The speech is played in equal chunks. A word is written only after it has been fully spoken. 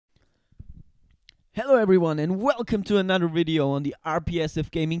Hello everyone and welcome to another video on the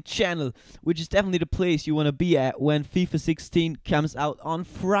RPSF Gaming channel, which is definitely the place you want to be at when FIFA 16 comes out on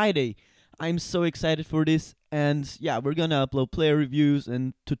Friday. I'm so excited for this, and yeah, we're gonna upload player reviews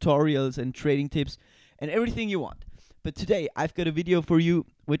and tutorials and trading tips and everything you want. But today I've got a video for you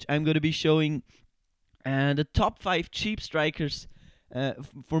which I'm gonna be showing the top 5 cheap strikers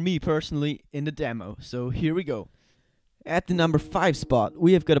for me personally in the demo. So here we go. At the number 5 spot,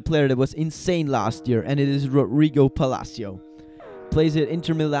 we have got a player that was insane last year, and it is Rodrigo Palacio. Plays at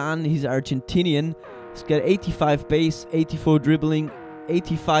Inter Milan, he's Argentinian. He's got 85 base, 84 dribbling,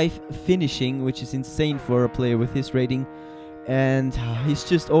 85 finishing, which is insane for a player with his rating. And he's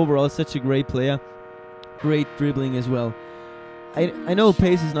just overall such a great player. Great dribbling as well. I know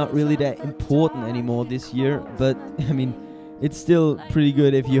pace is not really that important anymore this year, but I mean, it's still pretty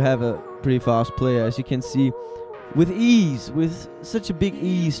good if you have a pretty fast player, as you can see. With ease, with such a big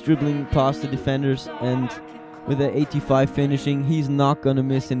ease dribbling past the defenders, and with an 85 finishing, he's not gonna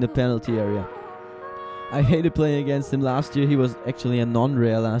miss in the penalty area. I hated playing against him last year. He was actually a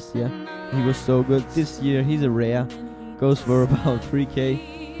non-rare last year. He was so good. This year he's a rare, goes for about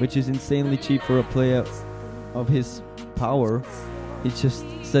 3k, which is insanely cheap for a player of his power. He's just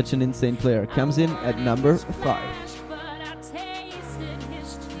such an insane player. Comes in at number 5.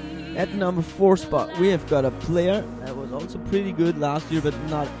 At the number 4 spot, we have got a player that was also pretty good last year, but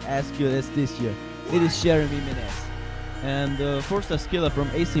not as good as this year. It is Jeremy Menez. And the 4-star skiller from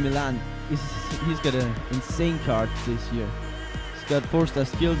AC Milan, he's got an insane card this year. He's got 4-star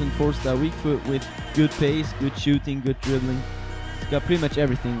skills and 4-star weak foot with good pace, good shooting, good dribbling. He's got pretty much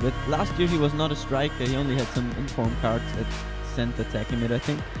everything. But last year he was not a striker, he only had some inform cards at center attacking mid, I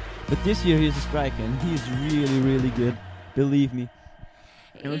think. But this year he's a striker, and he's really good, believe me.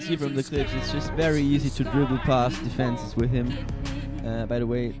 You can see from the clips, it's just very easy to dribble past defenses with him. By the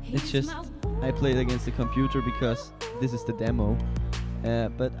way, it's just, I played against the computer because this is the demo.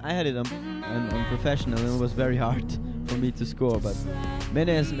 But I had it on professional, and it was very hard for me to score. But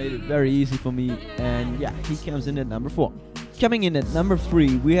Menez made it very easy for me, and yeah, he comes in at number 4. Coming in at number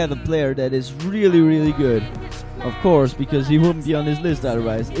 3, we have a player that is really good. Of course, because he wouldn't be on this list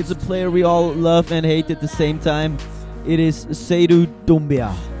otherwise. It's a player we all love and hate at the same time. It is Seydou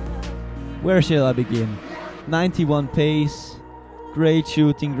Doumbia. Where shall I begin? 91 pace, great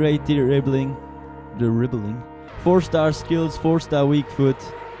shooting, great dribbling. 4-star skills, 4-star weak foot.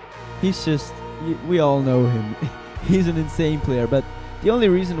 He's just, we all know him. He's an insane player, but the only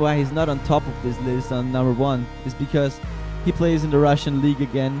reason why he's not on top of this list on number 1 is because he plays in the Russian league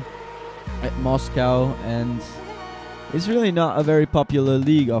again at Moscow, and it's really not a very popular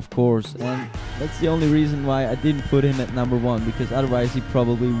league, of course, and that's the only reason why I didn't put him at number 1, because otherwise he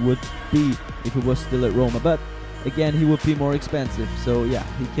probably would be if he was still at Roma. But again, he would be more expensive, so yeah,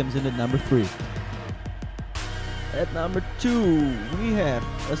 he comes in at number 3. At number 2, we have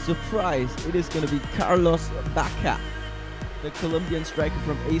a surprise. It is going to be Carlos Bacca. The Colombian striker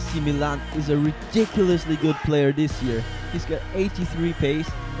from AC Milan is a ridiculously good player this year. He's got 83 pace,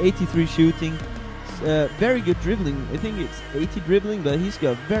 83 shooting, very good dribbling. I think it's 80 dribbling, but he's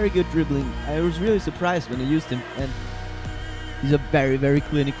got very good dribbling. I was really surprised when I used him, and he's a very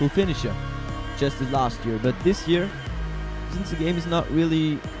clinical finisher, just as last year. But this year, since the game is not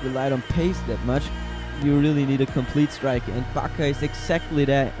really relied on pace that much, you really need a complete striker, and Bacca is exactly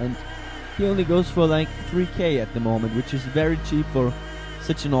that, and he only goes for like 3k at the moment, which is very cheap for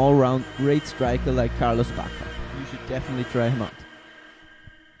such an all-round great striker like Carlos Bacca. You should definitely try him out.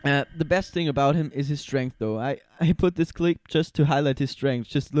 The best thing about him is his strength, though. I put this clip just to highlight his strength.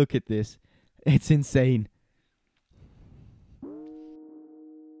 Just look at this. It's insane.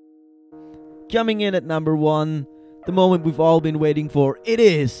 Coming in at number 1, the moment we've all been waiting for. It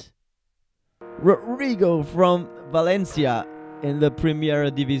is Rodrigo from Valencia in the Primera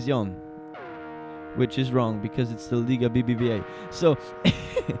División. Which is wrong, because it's the Liga BBVA. So,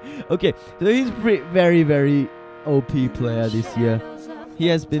 okay. So he's a very OP player this year. He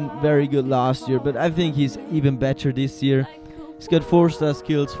has been very good last year, but I think he's even better this year. He's got 4-star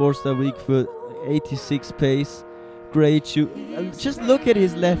skills, 4-star weak foot, 86 pace, great shoot. Just look at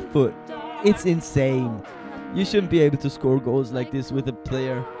his left foot. It's insane. You shouldn't be able to score goals like this with a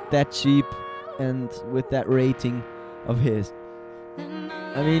player that cheap and with that rating of his.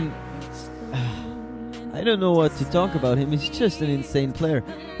 I mean, I don't know what to talk about him. He's just an insane player.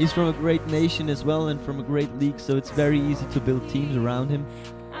 He's from a great nation as well, and from a great league, so it's very easy to build teams around him.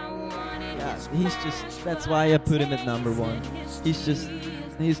 Yeah, he's just, that's why I put him at number 1.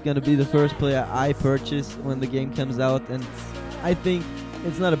 He's gonna be the first player I purchase when the game comes out, and I think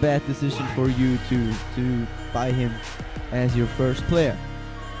it's not a bad decision for you to buy him as your first player.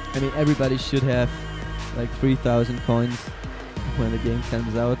 I mean, everybody should have like 3,000 coins when the game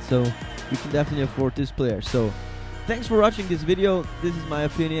comes out, so you can definitely afford this player. So thanks for watching this video. This is my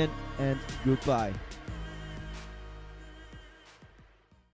opinion, and goodbye.